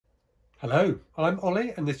Hello, I'm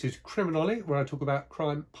Ollie and this is Criminolly, where I talk about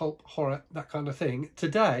crime, pulp, horror, that kind of thing.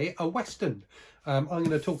 Today, a Western. I'm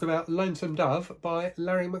going to talk about Lonesome Dove by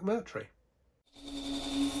Larry McMurtry.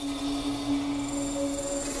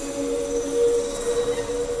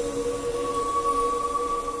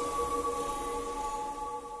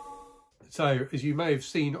 So, as you may have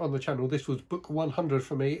seen on the channel, this was book 100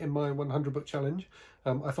 for me in my 100 book challenge.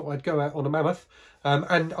 I thought I'd go out on a mammoth,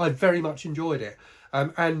 and I very much enjoyed it.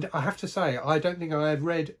 And I have to say, I don't think I have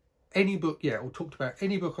read any book yet, or talked about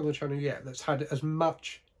any book on the channel yet, that's had as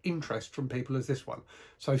much interest from people as this one.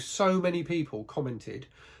 So many people commented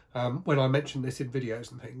when I mentioned this in videos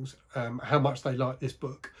and things, how much they liked this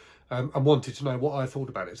book. And wanted to know what I thought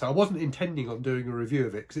about it. So I wasn't intending on doing a review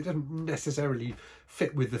of it because it doesn't necessarily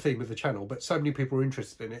fit with the theme of the channel, but so many people were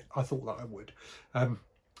interested in it, I thought that I would.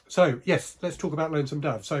 So yes, let's talk about Lonesome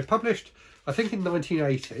Dove. So published, I think in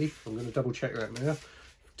 1980, I'm going to double check that now,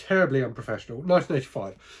 terribly unprofessional,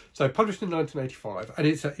 1985. So published in 1985, and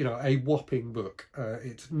it's a whopping book.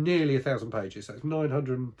 It's nearly 1,000 pages, so it's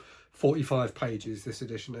 945 pages, this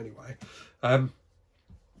edition anyway. And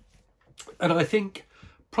I think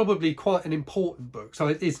probably quite an important book. So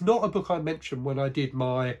it's not a book I mentioned when I did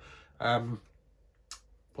my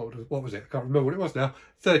what was it? I can't remember what it was now.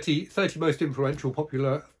 30 most influential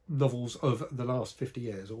popular novels of the last 50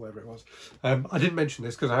 years or whatever it was. I didn't mention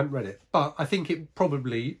this because I hadn't read it, but I think it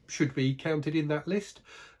probably should be counted in that list,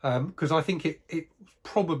 because I think it's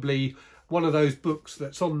probably one of those books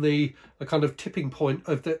that's on the kind of tipping point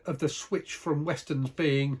of the switch from Westerns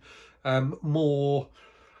being more,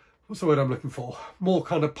 what's the word I'm looking for? More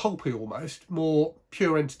kind of pulpy almost, more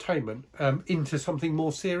pure entertainment, into something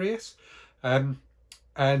more serious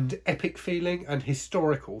and epic feeling and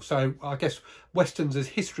historical. So I guess Westerns as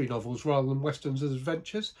history novels rather than Westerns as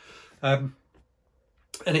adventures. And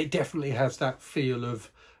it definitely has that feel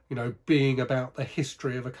of, being about the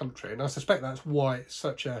history of a country. And I suspect that's why it's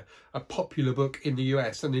such a popular book in the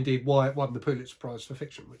US, and indeed why it won the Pulitzer Prize for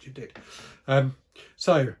fiction, which it did.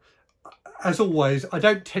 So, as always, I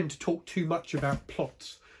don't tend to talk too much about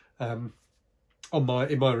plots in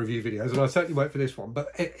my review videos, and I certainly won't for this one. But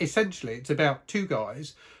essentially, it's about two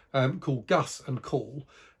guys called Gus and Cole,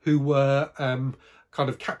 who were kind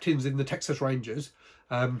of captains in the Texas Rangers,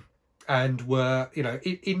 and were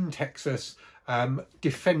in Texas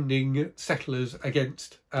defending settlers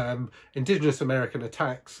against indigenous American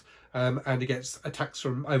attacks and against attacks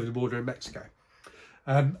from over the border in Mexico.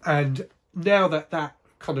 And now that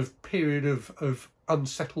kind of period of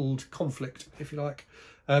unsettled conflict, if you like,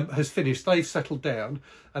 has finished, they've settled down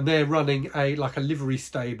and they're running a livery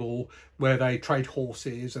stable where they trade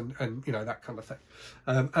horses and that kind of thing.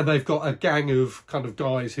 And they've got a gang of kind of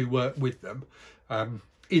guys who work with them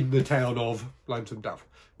in the town of Lonesome Dove,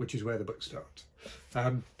 which is where the book starts.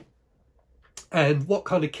 And what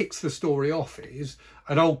kind of kicks the story off is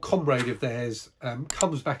an old comrade of theirs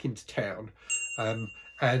comes back into town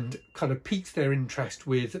and kind of piques their interest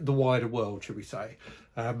with the wider world, shall we say.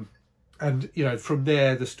 And from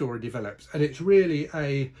there the story develops, and it's really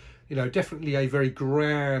definitely a very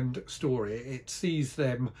grand story. It sees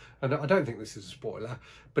them, and I don't think this is a spoiler,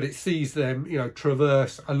 but it sees them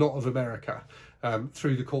traverse a lot of America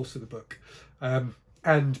through the course of the book,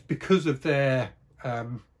 and because of their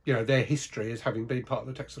their history as having been part of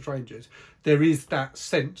the Texas Rangers, there is that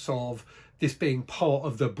sense of this being part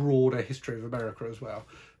of the broader history of America as well.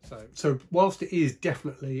 So whilst it is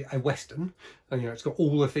definitely a Western, and it's got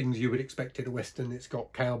all the things you would expect in a Western, it's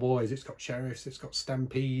got cowboys, it's got sheriffs, it's got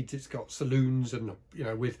stampedes, it's got saloons and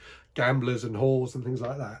with gamblers and whores and things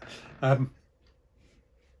like that.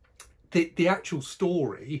 The actual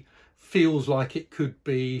story feels like it could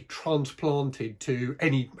be transplanted to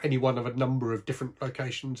any one of a number of different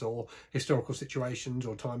locations or historical situations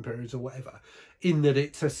or time periods or whatever, in that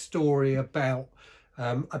it's a story about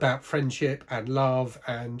friendship and love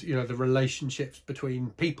and the relationships between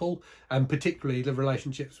people, and particularly the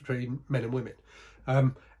relationships between men and women.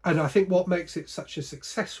 And I think what makes it such a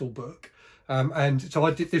successful book, and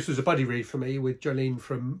so this was a buddy read for me with Jolene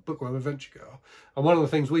from Bookworm Adventure Girl, and one of the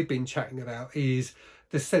things we've been chatting about is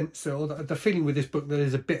the sense or the feeling with this book that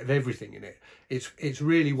there's a bit of everything in it. It's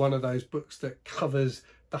really one of those books that covers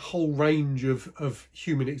the whole range of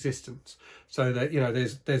human existence, so that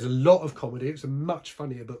there's a lot of comedy. It's a much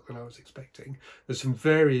funnier book than I was expecting. There's some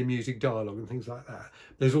very amusing dialogue and things like that.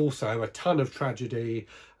 There's also a ton of tragedy.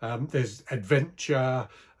 There's adventure.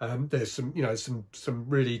 There's some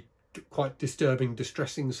really quite disturbing,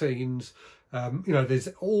 distressing scenes. There's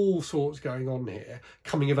all sorts going on here.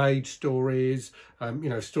 Coming of age stories,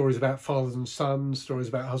 stories about fathers and sons, stories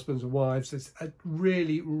about husbands and wives. There's a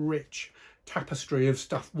really rich tapestry of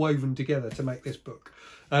stuff woven together to make this book.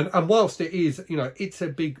 And whilst it is, you know, it's a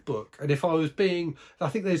big book, and if I was being, I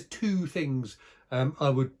think there's two things I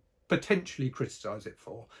would potentially criticise it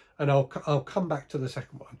for, and I'll come back to the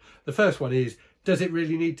second one. The first one is, does it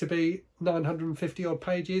really need to be 950 odd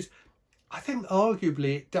pages? I think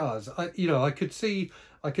arguably it does. I could see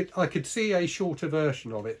a shorter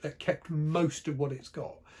version of it that kept most of what it's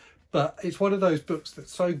got, but it's one of those books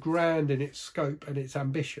that's so grand in its scope and its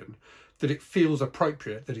ambition that it feels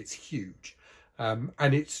appropriate that it's huge.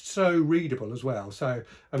 And it's so readable as well. So,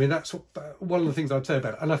 I mean, that's one of the things I'd say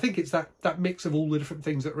about it. And I think it's that mix of all the different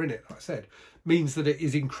things that are in it, like I said, means that it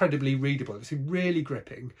is incredibly readable. It's really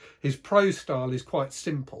gripping. His prose style is quite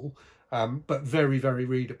simple, but very, very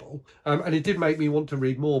readable. And it did make me want to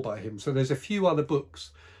read more by him. So there's a few other books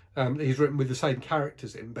that he's written with the same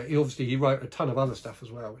characters in, but he wrote a ton of other stuff as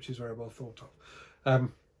well, which is very well thought of.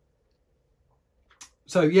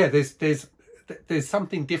 So yeah, there's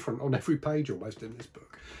something different on every page almost in this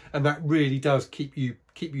book, and that really does keep you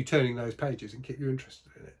turning those pages and keep you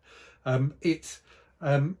interested in it.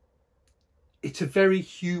 It's a very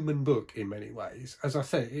human book in many ways. As I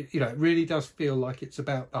say, it really does feel like it's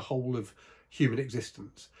about the whole of human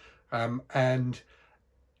existence, and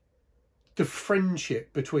the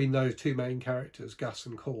friendship between those two main characters, Gus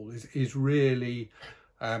and Cole, is really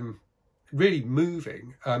really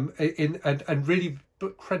moving, and really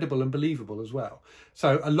but credible and believable as well.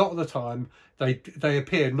 So a lot of the time they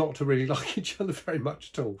appear not to really like each other very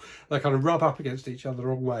much at all. They kind of rub up against each other the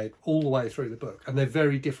wrong way all the way through the book, and they're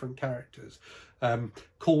very different characters.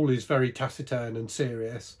 Cole is very taciturn and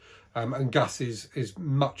serious, and Gus is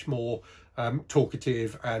much more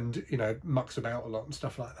talkative and mucks about a lot and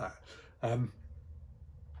stuff like that.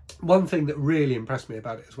 One thing that really impressed me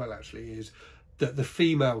about it as well actually is that the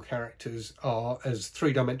female characters are as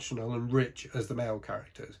three-dimensional and rich as the male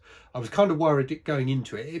characters. I was kind of worried going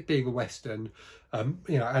into it being a Western, and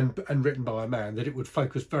written by a man, that it would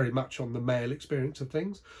focus very much on the male experience of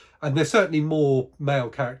things. And there's certainly more male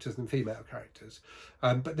characters than female characters.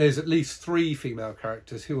 But there's at least 3 female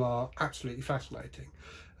characters who are absolutely fascinating.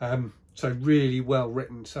 So really well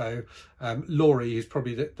written. So Laurie is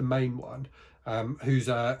probably the main one. Who's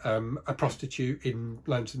a prostitute in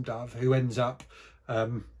Lonesome Dove, who ends up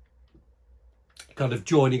kind of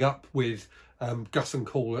joining up with Gus and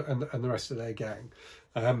Cole and the rest of their gang,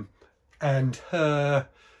 and her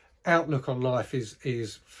outlook on life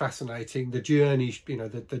is fascinating. The journey,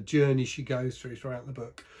 the journey she goes through throughout the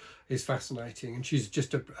book is fascinating, and she's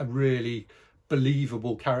just a really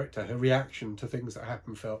believable character. Her reaction to things that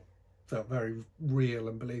happen felt very real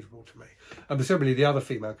and believable to me. And presumably the other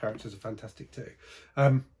female characters are fantastic too.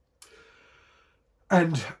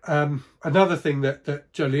 And another thing that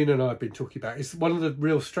Jolene and I have been talking about is one of the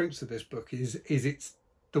real strengths of this book is it's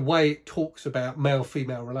the way it talks about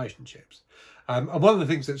male-female relationships. And one of the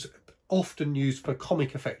things that's often used for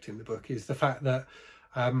comic effect in the book is the fact that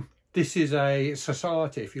this is a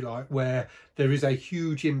society, if you like, where there is a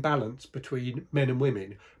huge imbalance between men and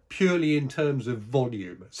women, purely in terms of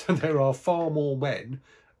volume. So there are far more men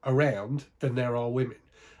around than there are women,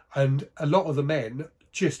 and a lot of the men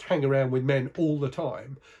just hang around with men all the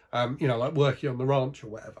time, like working on the ranch or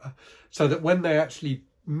whatever, so that when they actually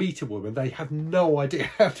meet a woman they have no idea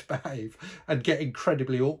how to behave and get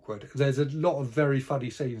incredibly awkward. There's a lot of very funny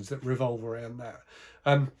scenes that revolve around that,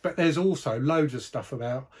 but there's also loads of stuff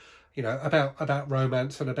about about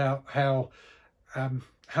romance and about how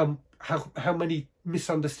many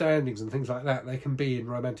misunderstandings and things like that there can be in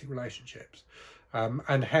romantic relationships,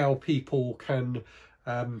 and how people can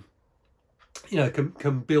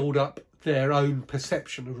build up their own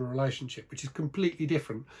perception of a relationship, which is completely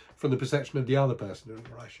different from the perception of the other person in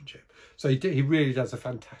a relationship. So he really does a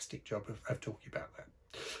fantastic job of talking about that.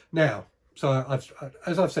 Now, so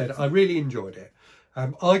as I've said, I really enjoyed it.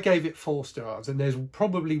 I gave it 4 stars, and there's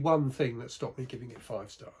probably one thing that stopped me giving it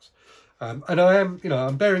 5 stars. And I am,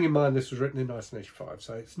 I'm bearing in mind this was written in 1985,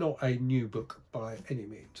 so it's not a new book by any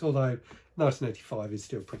means, although 1985 is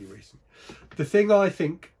still pretty recent. The thing I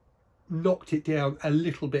think knocked it down a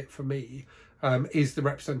little bit for me is the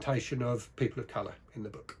representation of people of colour in the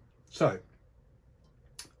book. So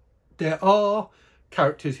there are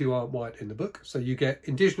characters who aren't white in the book, so you get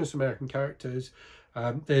Indigenous American characters.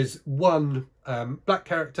 There's one black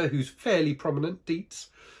character who's fairly prominent, Dietz,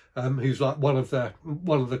 who's like one of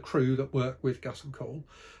the crew that work with Gus and Cole,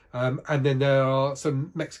 and then there are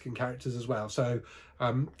some Mexican characters as well. So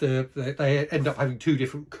they end up having 2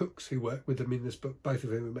 different cooks who work with them in this book, both of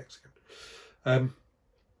whom are Mexican.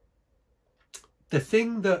 The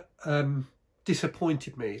thing that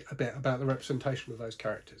disappointed me a bit about the representation of those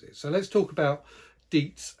characters is, so let's talk about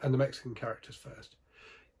Dietz and the Mexican characters first.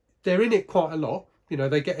 They're in it quite a lot. You know,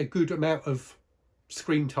 they get a good amount of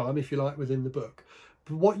screen time, if you like, within the book.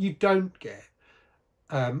 But what you don't get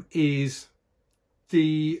is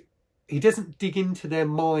he doesn't dig into their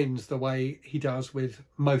minds the way he does with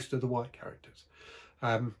most of the white characters.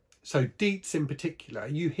 So Dietz in particular,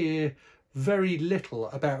 you hear very little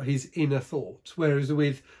about his inner thoughts, whereas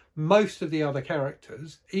with most of the other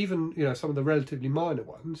characters, even, you know, some of the relatively minor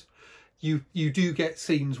ones, you do get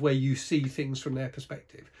scenes where you see things from their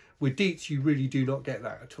perspective. With Dietz, you really do not get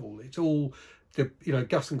that at all. It's all the, you know,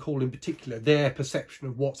 Gus and Call in particular, their perception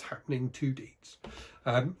of what's happening to Dietz.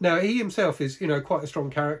 Now he himself is, you know, quite a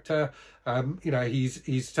strong character. You know,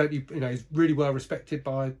 he's totally, you know, he's really well respected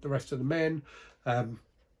by the rest of the men.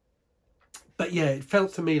 But yeah, it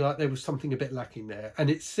felt to me like there was something a bit lacking there,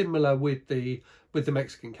 and it's similar with the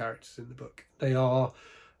Mexican characters in the book. They are,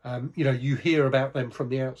 you know, you hear about them from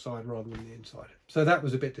the outside rather than the inside. So that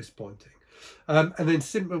was a bit disappointing. And then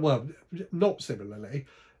not similarly,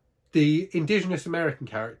 the indigenous American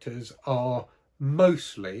characters are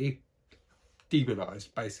mostly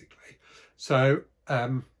demonized, basically. So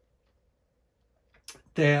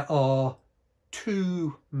there are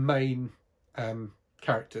two main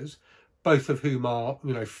characters, both of whom are,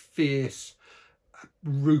 you know, fierce,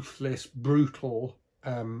 ruthless, brutal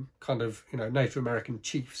kind of, you know, Native American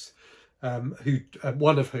chiefs, who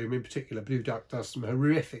one of whom in particular, Blue Duck, does some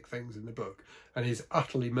horrific things in the book and is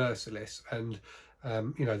utterly merciless, and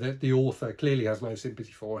you know, the author clearly has no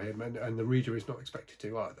sympathy for him, and the reader is not expected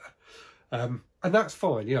to either. And that's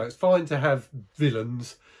fine. You know, it's fine to have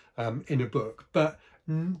villains in a book, but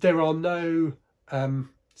there are no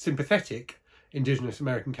sympathetic indigenous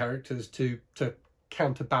American characters to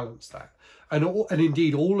counterbalance that, and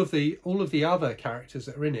indeed all of the other characters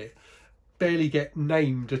that are in it barely get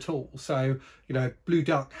named at all. So, you know, Blue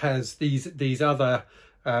Duck has these other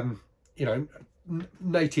you know,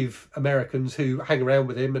 Native Americans who hang around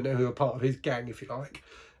with him and who are part of his gang, if you like,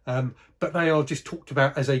 but they are just talked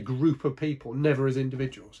about as a group of people, never as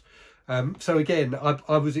individuals. So again,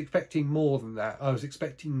 I was expecting more than that. I was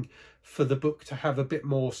expecting for the book to have a bit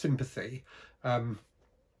more sympathy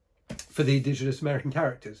for the indigenous American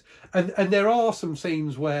characters, and there are some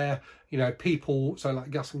scenes where, you know, people, so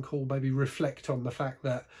like Gus and Call, maybe reflect on the fact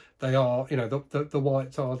that they are, you know, the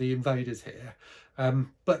whites are the invaders here,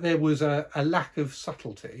 but there was a lack of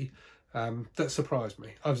subtlety that surprised me.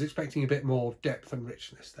 I was expecting a bit more depth and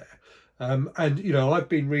richness there. And, you know, I've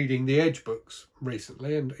been reading the Edge books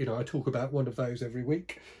recently, and, you know, I talk about one of those every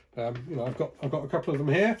week. You know, I've got a couple of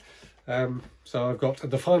them here. So I've got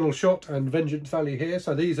The Final Shot and Vengeance Valley here.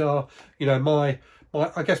 So these are, you know, my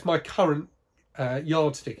I guess my current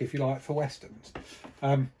yardstick, if you like, for westerns.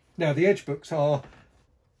 Now the Edge books are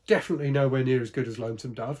definitely nowhere near as good as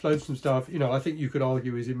Lonesome Dove. Lonesome Dove, you know, I think you could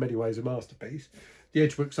argue is in many ways a masterpiece. The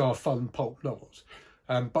Edge books are fun pulp novels.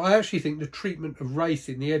 But I actually think the treatment of race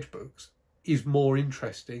in the Edge books is more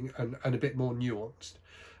interesting and a bit more nuanced.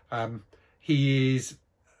 He is,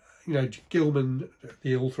 you know, Gilman,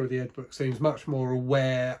 the author of the Edge book, seems much more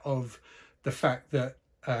aware of the fact that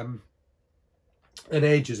an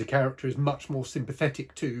Edge as a character is much more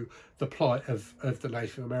sympathetic to the plight of the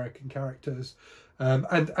Native American characters.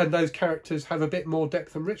 And those characters have a bit more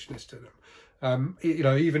depth and richness to them. You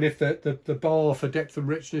know, even if the bar for depth and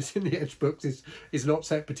richness in the Edge books is not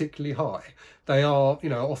set particularly high, they are, you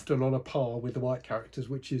know, often on a par with the white characters,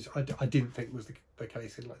 which is I didn't think was the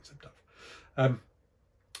case in Lonesome Dove.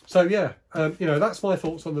 So yeah, you know, that's my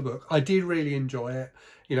thoughts on the book. I did really enjoy it.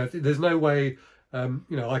 You know, there's no way, you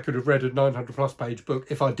know, I could have read a 900+ page book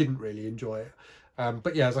if I didn't really enjoy it.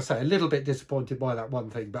 But yeah, as I say, a little bit disappointed by that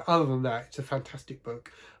one thing. But other than that, it's a fantastic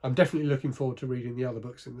book. I'm definitely looking forward to reading the other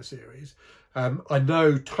books in the series. I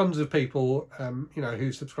know tons of people, you know,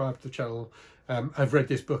 who subscribe to the channel have read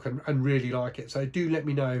this book and really like it. So do let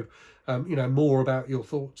me know, you know, more about your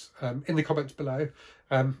thoughts in the comments below.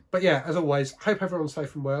 But yeah, as always, hope everyone's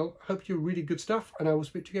safe and well. Hope you're reading good stuff, and I will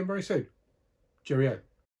speak to you again very soon. Cheerio.